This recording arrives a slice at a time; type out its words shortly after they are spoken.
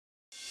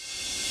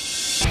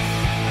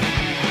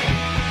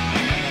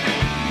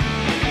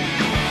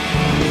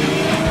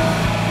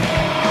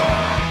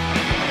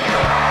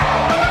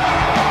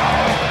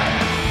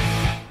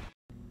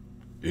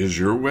Is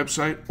your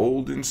website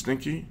old and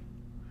stinky?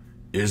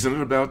 Isn't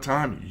it about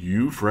time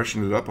you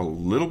freshen it up a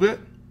little bit?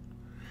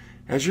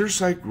 As your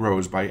site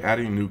grows by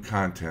adding new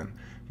content,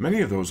 many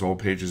of those old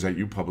pages that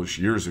you published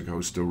years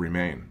ago still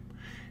remain.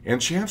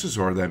 And chances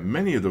are that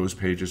many of those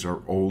pages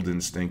are old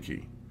and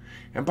stinky.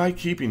 And by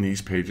keeping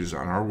these pages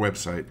on our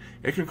website,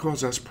 it can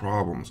cause us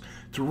problems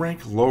to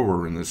rank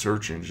lower in the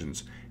search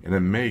engines, and it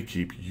may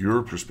keep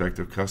your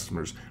prospective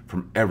customers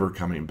from ever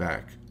coming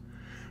back.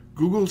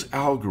 Google's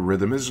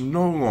algorithm is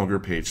no longer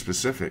page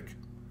specific.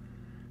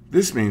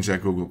 This means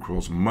that Google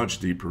crawls much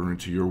deeper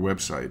into your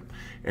website,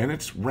 and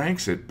it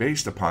ranks it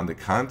based upon the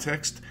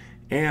context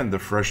and the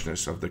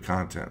freshness of the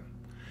content.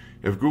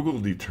 If Google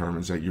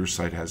determines that your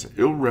site has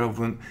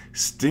irrelevant,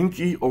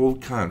 stinky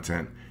old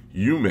content,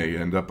 you may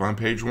end up on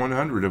page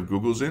 100 of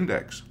Google's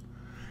index.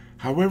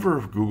 However,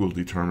 if Google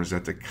determines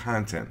that the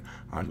content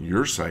on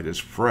your site is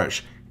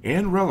fresh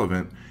and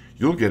relevant,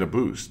 you'll get a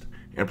boost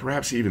and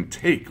perhaps even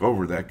take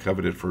over that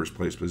coveted first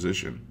place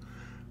position.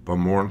 But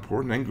more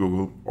important than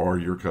Google are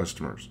your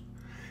customers.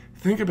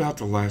 Think about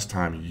the last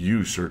time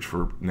you searched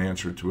for an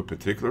answer to a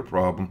particular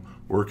problem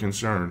or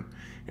concern,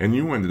 and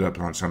you ended up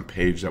on some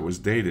page that was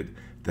dated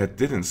that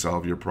didn't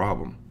solve your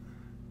problem.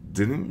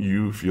 Didn't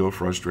you feel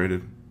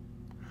frustrated?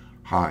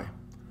 Hi,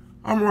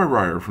 I'm Roy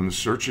Ryer from the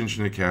Search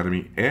Engine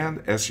Academy and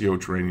SEO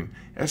Training,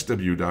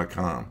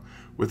 SW.com,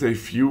 with a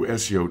few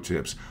SEO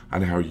tips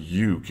on how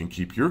you can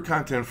keep your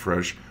content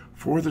fresh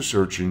for the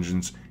search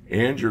engines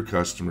and your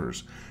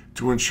customers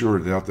to ensure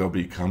that they'll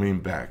be coming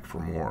back for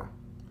more.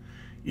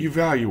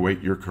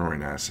 Evaluate your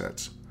current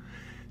assets.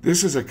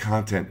 This is a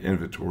content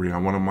inventory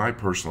on one of my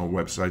personal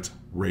websites,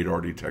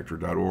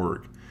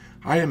 radardetector.org.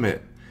 I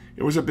admit,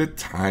 it was a bit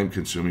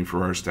time-consuming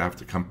for our staff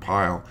to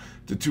compile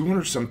the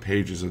 200-some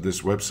pages of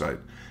this website,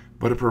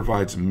 but it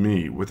provides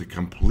me with a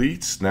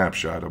complete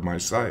snapshot of my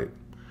site.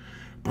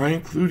 By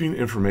including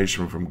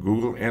information from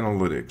Google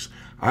Analytics,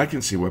 I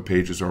can see what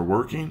pages are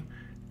working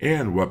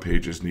and what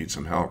pages need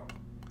some help.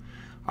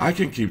 I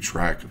can keep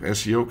track of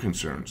SEO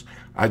concerns,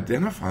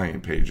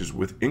 identifying pages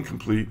with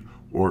incomplete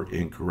or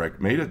incorrect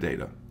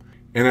metadata.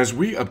 And as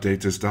we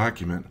update this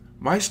document,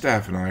 my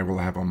staff and I will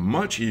have a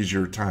much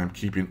easier time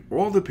keeping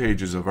all the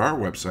pages of our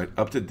website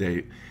up to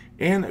date,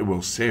 and it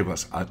will save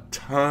us a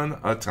ton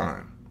of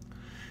time.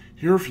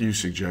 Here are a few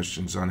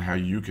suggestions on how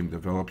you can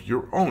develop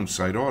your own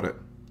site audit.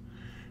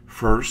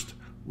 First,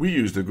 we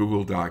use the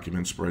Google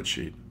document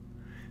spreadsheet.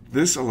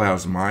 This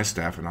allows my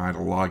staff and I to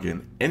log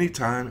in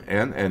anytime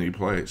and any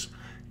place,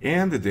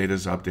 and the data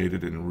is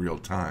updated in real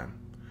time.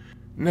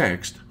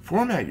 Next,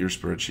 format your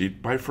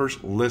spreadsheet by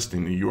first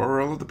listing the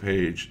URL of the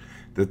page,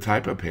 the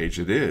type of page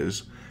it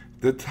is,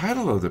 the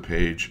title of the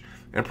page,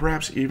 and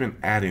perhaps even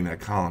adding a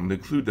column to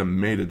include the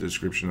meta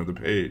description of the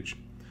page.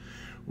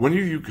 When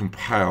you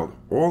compiled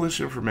all this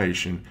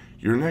information,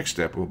 your next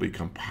step will be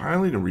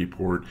compiling a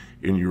report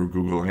in your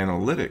Google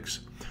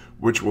Analytics,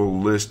 which will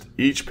list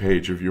each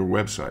page of your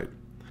website.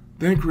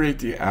 Then create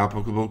the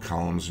applicable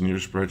columns in your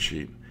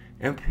spreadsheet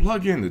and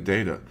plug in the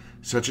data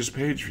such as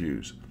page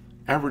views,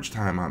 average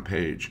time on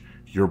page,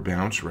 your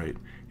bounce rate,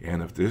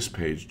 and if this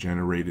page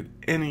generated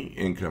any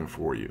income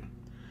for you.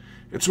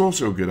 It's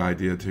also a good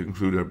idea to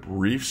include a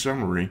brief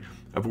summary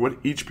of what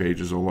each page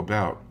is all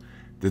about,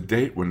 the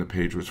date when the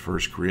page was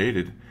first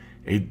created,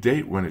 a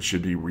date when it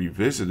should be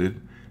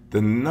revisited,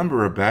 the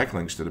number of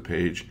backlinks to the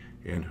page,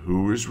 and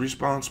who is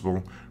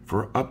responsible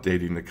for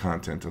updating the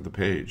content of the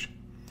page.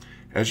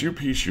 As you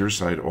piece your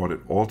site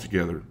audit all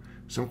together,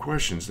 some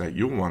questions that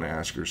you'll want to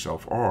ask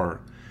yourself are,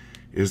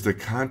 is the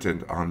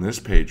content on this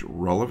page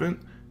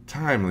relevant,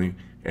 timely,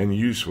 and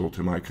useful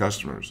to my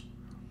customers?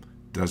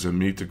 Does it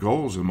meet the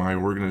goals of my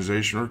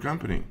organization or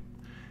company?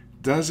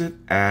 Does it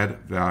add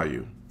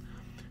value?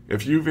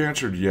 If you've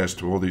answered yes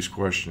to all these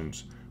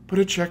questions, put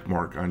a check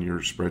mark on your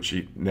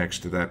spreadsheet next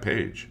to that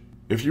page.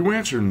 If you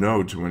answer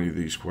no to any of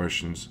these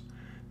questions,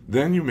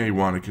 then you may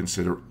want to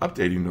consider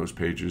updating those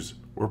pages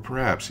or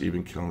perhaps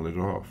even killing it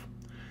off.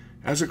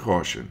 As a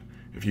caution,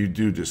 if you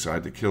do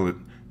decide to kill it,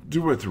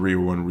 do a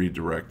 301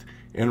 redirect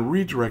and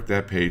redirect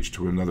that page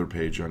to another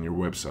page on your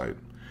website.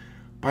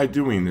 By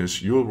doing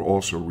this, you'll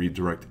also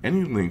redirect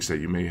any links that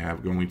you may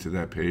have going to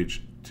that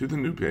page to the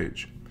new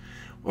page.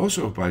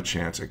 Also, if by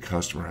chance a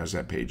customer has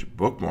that page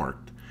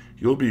bookmarked,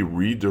 you'll be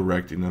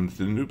redirecting them to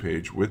the new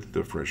page with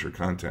the fresher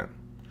content.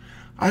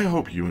 I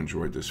hope you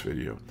enjoyed this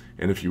video,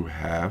 and if you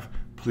have,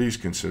 please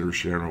consider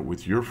sharing it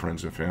with your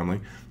friends and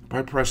family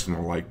by pressing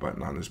the like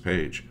button on this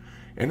page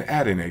and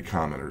adding a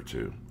comment or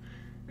two.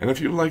 And if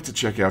you'd like to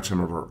check out some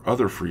of our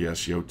other free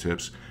SEO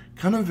tips,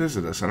 come and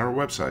visit us on our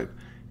website,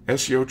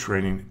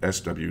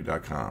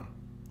 SEOTrainingSW.com.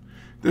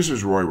 This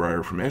is Roy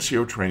Ryer from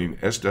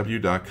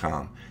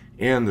SEOTrainingSW.com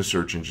and the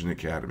Search Engine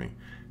Academy.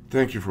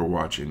 Thank you for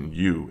watching.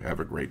 You have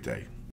a great day.